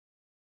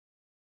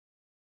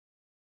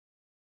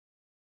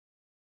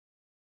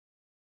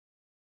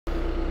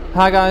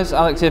Hi guys,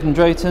 Alex here from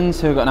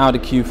Drayton's, who have got an Audi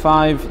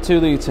Q5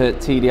 2-litre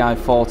TDI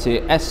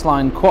 40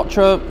 S-Line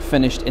Quattro,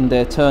 finished in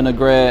Daytona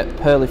Grey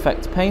Pearl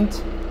Effect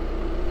paint.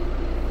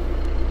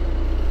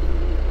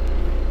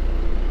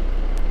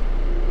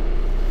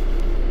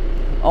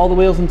 All the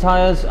wheels and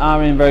tyres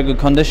are in very good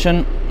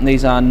condition.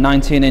 These are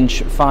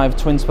 19-inch 5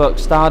 twin-spoke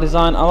Star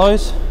Design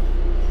alloys.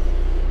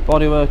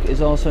 Bodywork is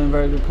also in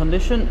very good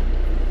condition.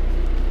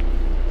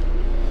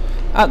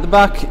 At the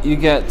back you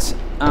get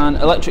an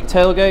electric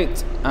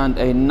tailgate and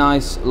a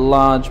nice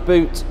large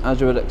boot,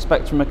 as you would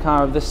expect from a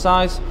car of this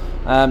size.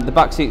 The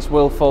back seats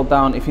will fold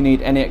down if you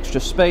need any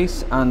extra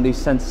space, and the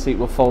centre seat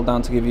will fold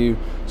down to give you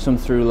some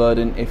through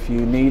loading if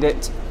you need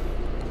it.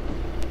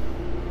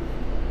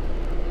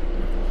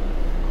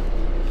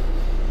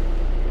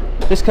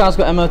 This car's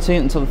got MOT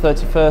until the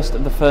 31st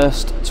of the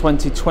 1st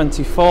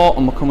 2024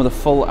 and will come with a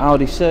full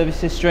Audi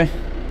service history.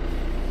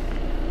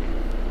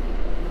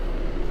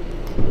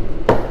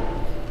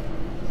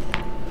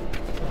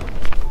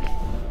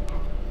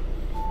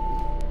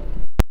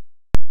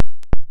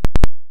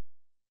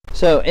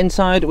 So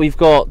inside we've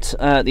got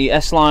the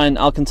S-Line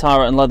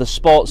Alcantara and leather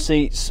sports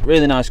seats,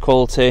 really nice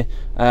quality,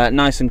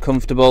 nice and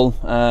comfortable.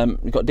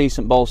 You've got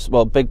decent bolsters,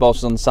 well, big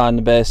bolsters on the side and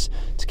the base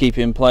to keep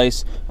you in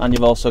place, and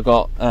you've also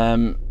got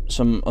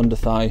some under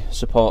thigh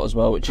support as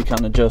well, which you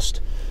can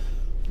adjust.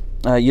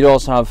 You'd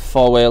also have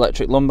 4-way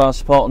electric lumbar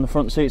support on the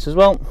front seats as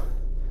well,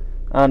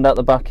 and at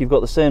the back you've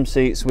got the same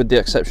seats with the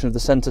exception of the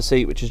centre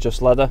seat, which is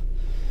just leather.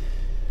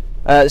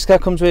 This car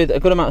comes with a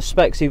good amount of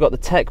specs. You've got the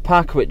tech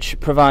pack, which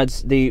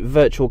provides the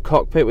virtual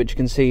cockpit, which you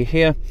can see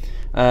here.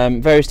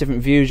 Various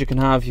different views you can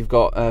have. You've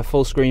got a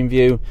full screen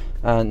view,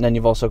 and then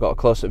you've also got a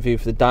close-up view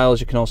for the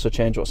dials. You can also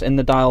change what's in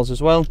the dials as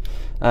well.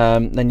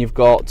 Then you've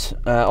got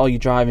all your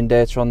driving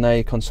data on there,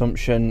 your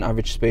consumption,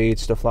 average speed,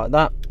 stuff like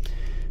that.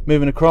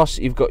 Moving across,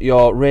 you've got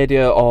your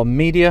radio or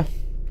media,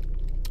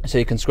 so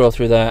you can scroll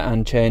through there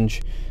and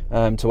change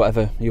to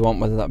whatever you want,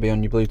 whether that be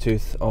on your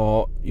Bluetooth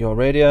or your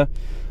radio.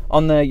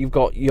 On there you've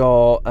got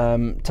your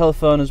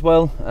telephone as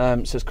well,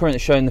 so it's currently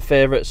showing the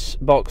favourites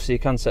box, so you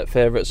can set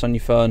favourites on your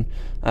phone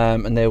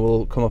and they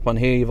will come up on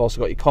here. You've also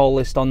got your call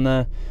list on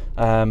there,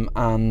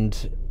 and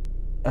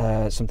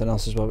something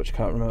else as well which I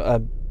can't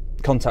remember,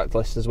 contact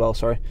list as well,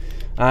 sorry.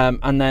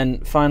 And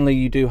then finally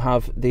you do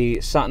have the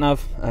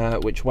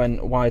sat-nav, which when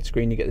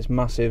widescreen you get this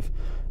massive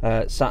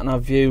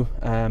sat-nav view.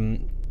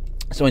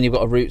 So when you've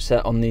got a route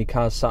set on the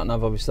car's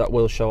sat-nav, obviously that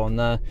will show on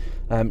there.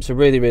 So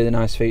really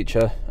nice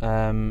feature.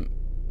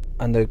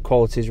 And the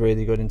quality is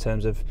really good in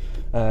terms of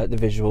the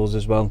visuals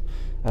as well.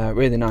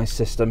 Really nice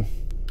system.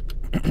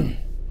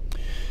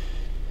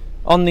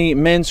 On the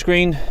main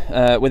screen,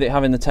 with it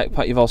having the tech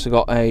pack, you've also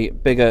got a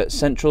bigger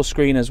central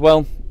screen as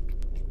well.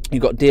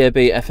 You've got DAB,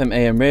 FM,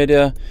 AM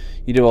radio.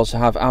 You do also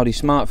have Audi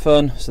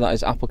smartphone, so that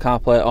is Apple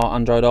CarPlay or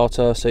Android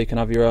Auto, so you can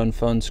have your own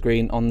phone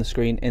screen on the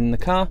screen in the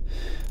car.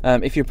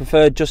 If you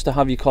prefer just to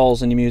have your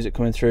calls and your music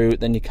coming through,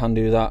 then you can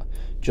do that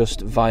just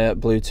via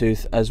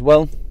Bluetooth as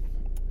well.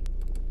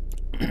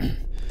 Like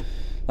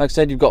I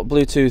said, you've got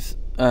Bluetooth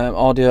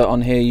audio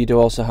on here. You do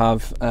also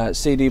have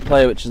CD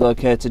player, which is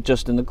located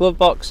just in the glove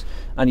box,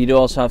 and you do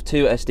also have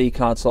 2 SD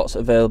card slots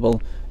available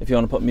if you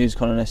want to put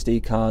music on an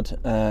SD card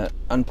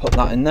and put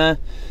that in there.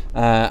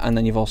 And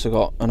then you've also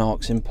got an aux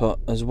input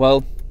as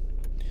well.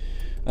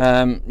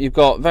 You've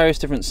got various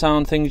different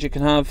sound things you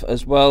can have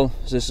as well.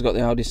 So this has got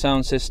the Audi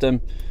sound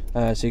system,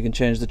 so you can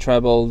change the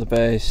treble, the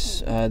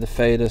bass, the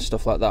fader,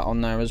 stuff like that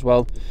on there as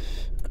well.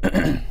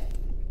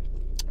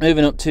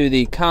 Moving up to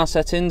the car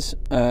settings,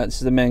 this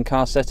is the main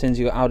car settings.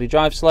 You've got Audi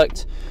Drive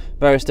Select,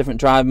 various different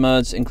drive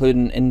modes,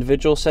 including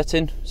individual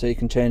setting, so you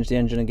can change the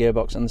engine and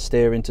gearbox and the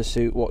steering to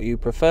suit what you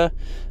prefer.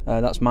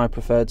 That's my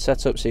preferred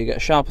setup, so you get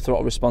a sharper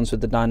throttle response with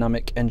the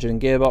dynamic engine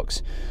and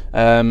gearbox,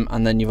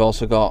 and then you've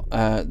also got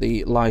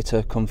the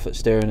lighter comfort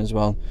steering as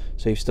well,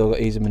 so you've still got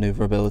easy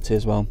manoeuvrability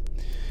as well.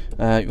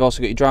 You've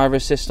also got your driver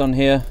assist on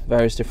here,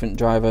 various different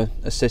driver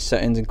assist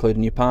settings,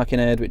 including your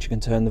parking aid, which you can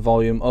turn the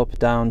volume up,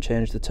 down,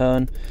 change the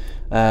tone.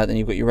 Then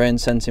you've got your rain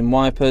sensing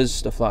wipers,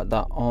 stuff like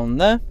that on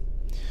there.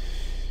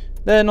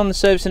 Then on the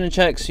servicing and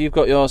checks, you've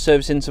got your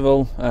service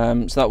interval,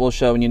 so that will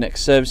show when your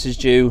next service is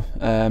due.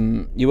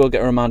 You will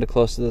get a reminder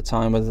close to the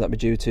time, whether that be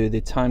due to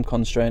the time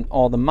constraint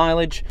or the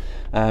mileage,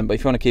 but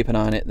if you want to keep an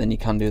eye on it, then you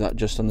can do that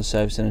just on the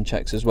servicing and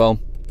checks as well.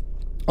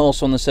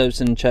 Also on the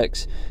servicing and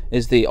checks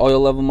is the oil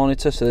level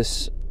monitor, so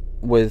this,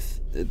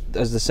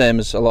 as the same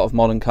as a lot of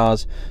modern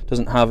cars,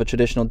 doesn't have a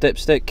traditional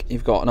dipstick.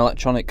 You've got an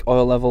electronic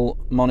oil level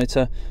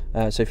monitor,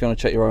 so if you want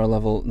to check your oil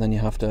level, then you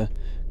have to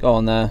go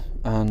on there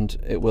and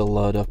it will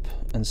load up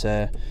and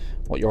say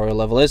what your oil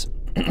level is.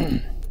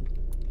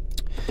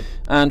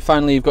 And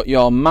finally you've got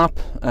your map,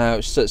 so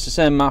it's the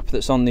same map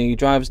that's on the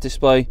driver's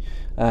display,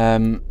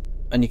 and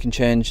you can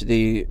change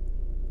the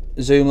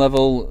zoom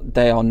level,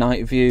 day or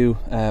night view,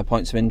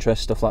 points of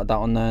interest, stuff like that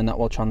on there, and that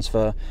will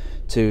transfer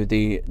to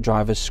the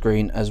driver's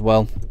screen as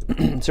well.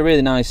 It's a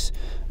really nice,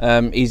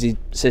 easy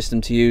system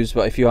to use,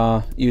 but if you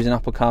are using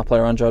Apple CarPlay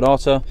or Android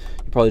Auto,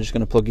 you're probably just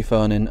going to plug your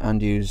phone in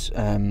and use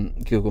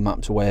Google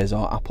Maps, Waze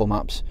or Apple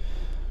Maps.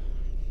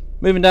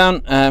 Moving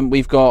down,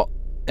 we've got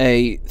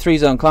a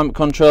 3-zone climate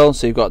control,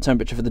 so you've got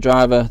temperature for the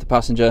driver, the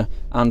passenger,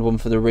 and one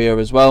for the rear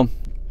as well.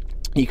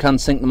 You can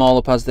sync them all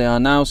up as they are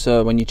now,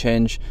 so when you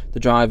change the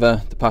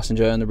driver, the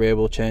passenger and the rear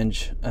will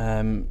change,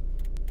 same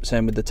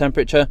with the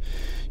temperature.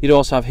 You'd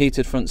also have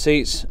heated front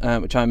seats,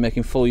 which I'm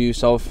making full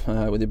use of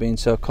with it being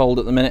so cold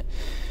at the minute,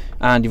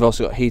 and you've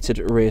also got heated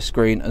rear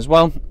screen as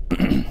well.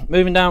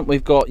 Moving down,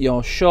 we've got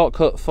your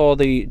shortcut for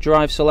the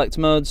drive select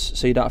modes,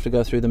 so you don't have to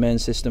go through the main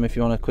system if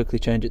you want to quickly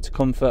change it to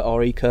comfort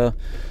or eco.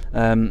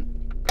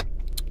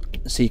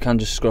 So you can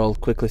just scroll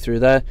quickly through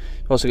there.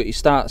 You've also got your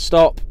start,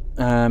 stop,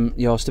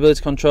 your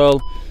stability control,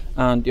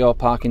 and your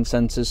parking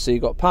sensors. So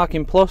you've got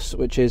parking plus,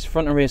 which is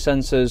front and rear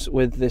sensors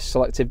with this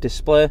selective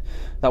display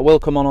that will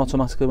come on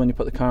automatically when you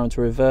put the car into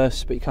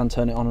reverse, but you can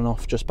turn it on and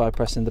off just by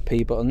pressing the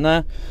P button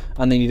there.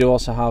 And then you do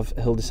also have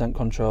hill descent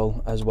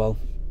control as well,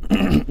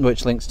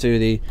 which links to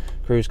the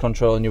cruise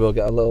control, and you will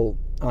get a little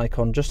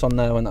icon just on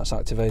there when that's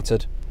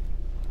activated.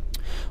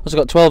 Also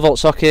got 12-volt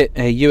socket,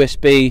 a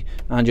USB,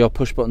 and your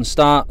push button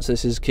start. So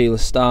this is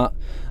keyless start.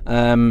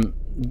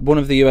 One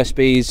of the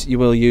USBs you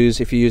will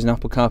use if you're using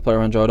Apple CarPlay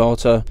or Android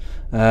Auto,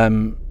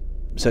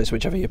 so it's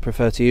whichever you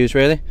prefer to use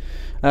really.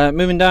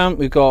 Moving down,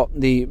 we've got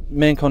the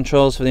main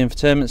controls for the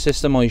infotainment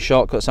system, all your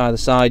shortcuts either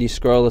side, your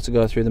scroller to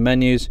go through the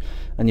menus,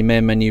 and your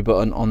main menu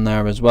button on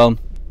there as well.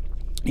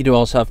 You do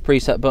also have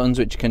preset buttons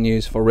which you can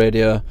use for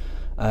radio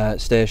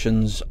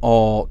stations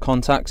or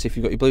contacts if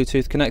you've got your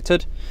Bluetooth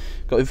connected.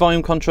 Got your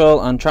volume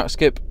control and track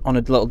skip on a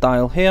little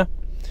dial here.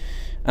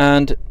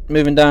 And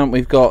moving down,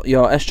 we've got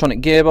your S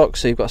Tronic gearbox,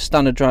 so you've got a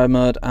standard drive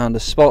mode and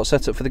a sport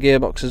setup for the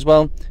gearbox as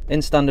well.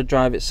 In standard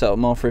drive it's set up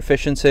more for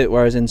efficiency,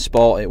 whereas in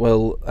sport it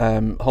will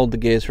hold the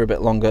gears for a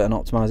bit longer and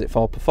optimise it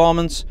for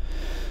performance.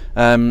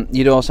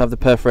 You do also have the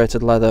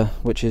perforated leather,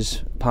 which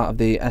is part of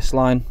the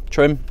S-line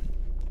trim.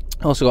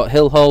 Also got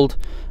hill hold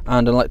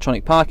and an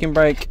electronic parking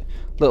brake,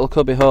 little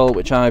cubby hole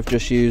which I've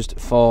just used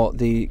for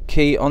the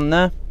key on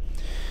there.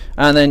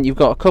 And then you've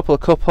got a couple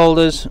of cup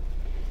holders,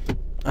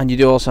 and you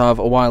do also have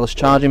a wireless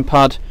charging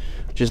pad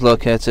which is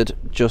located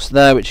just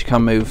there, which you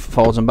can move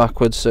forwards and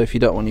backwards, so if you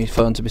don't want your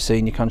phone to be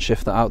seen you can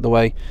shift that out of the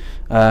way,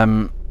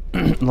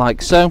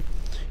 like so.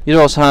 You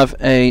also have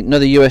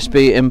another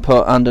USB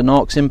input and an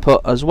aux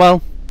input as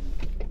well.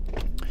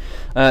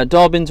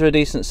 Door bins are a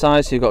decent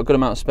size, so you've got a good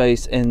amount of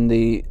space in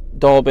the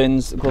door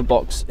bins. The glove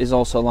box is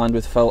also lined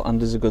with felt and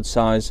is a good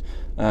size,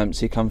 so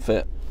you can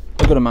fit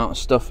a good amount of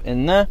stuff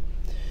in there.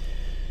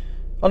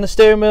 On the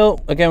steering wheel,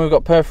 again, we've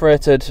got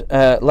perforated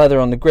leather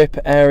on the grip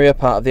area,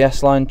 part of the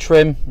S-line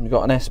trim. You've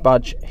got an S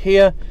badge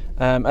here.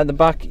 At the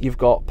back, you've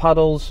got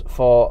paddles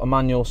for a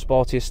manual,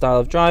 sportier style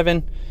of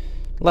driving.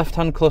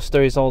 Left-hand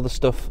cluster is all the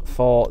stuff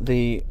for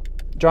the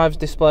driver's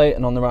display,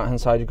 and on the right-hand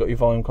side, you've got your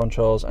volume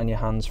controls and your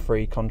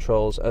hands-free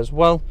controls as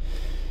well.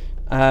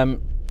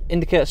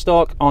 Indicator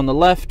stalk on the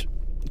left,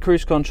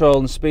 cruise control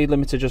and speed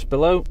limiter just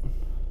below.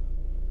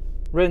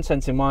 Rain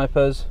sensing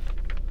wipers,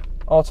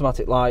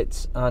 automatic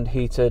lights, and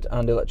heated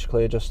and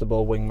electrically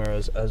adjustable wing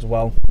mirrors as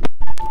well.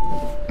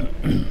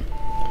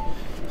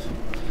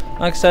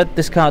 Like I said,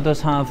 this car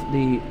does have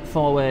the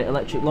 4-way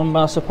electric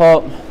lumbar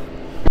support,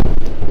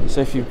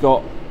 so if you've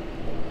got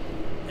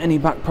any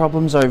back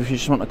problems or if you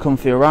just want a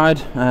comfier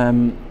ride,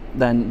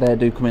 then they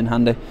do come in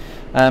handy.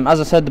 As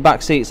I said, the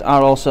back seats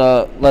are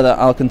also leather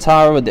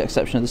Alcantara with the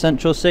exception of the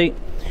central seat,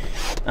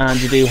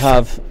 and you do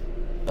have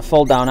a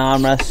fold down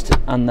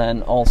armrest and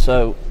then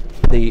also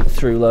the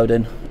through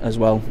loading as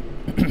well.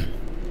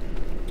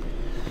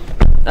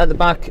 At the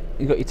back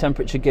you've got your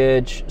temperature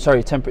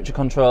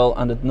control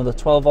and another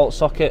 12-volt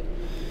socket,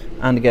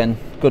 and again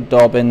good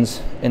door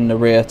bins in the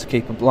rear to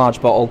keep a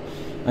large bottle,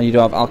 and you do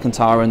have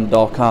Alcantara in the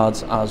door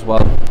cards as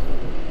well.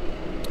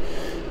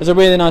 It's a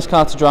really nice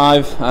car to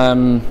drive.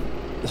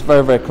 It's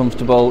very, very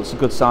comfortable. It's a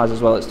good size as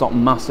well. It's not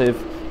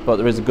massive, but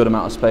there is a good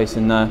amount of space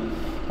in there.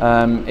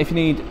 If you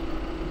need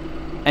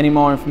any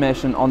more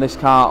information on this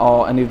car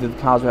or any of the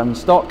cars we have in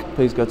stock,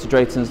 please go to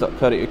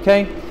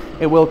draytons.co.uk.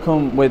 It will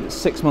come with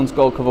 6 months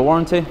gold cover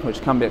warranty,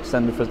 which can be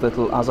extended for as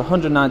little as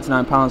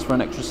 £199 for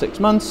an extra 6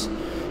 months.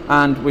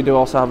 And we do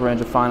also have a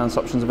range of finance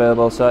options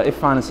available, so if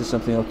finance is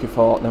something you're looking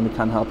for, then we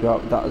can help you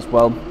out with that as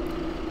well.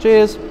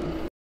 Cheers!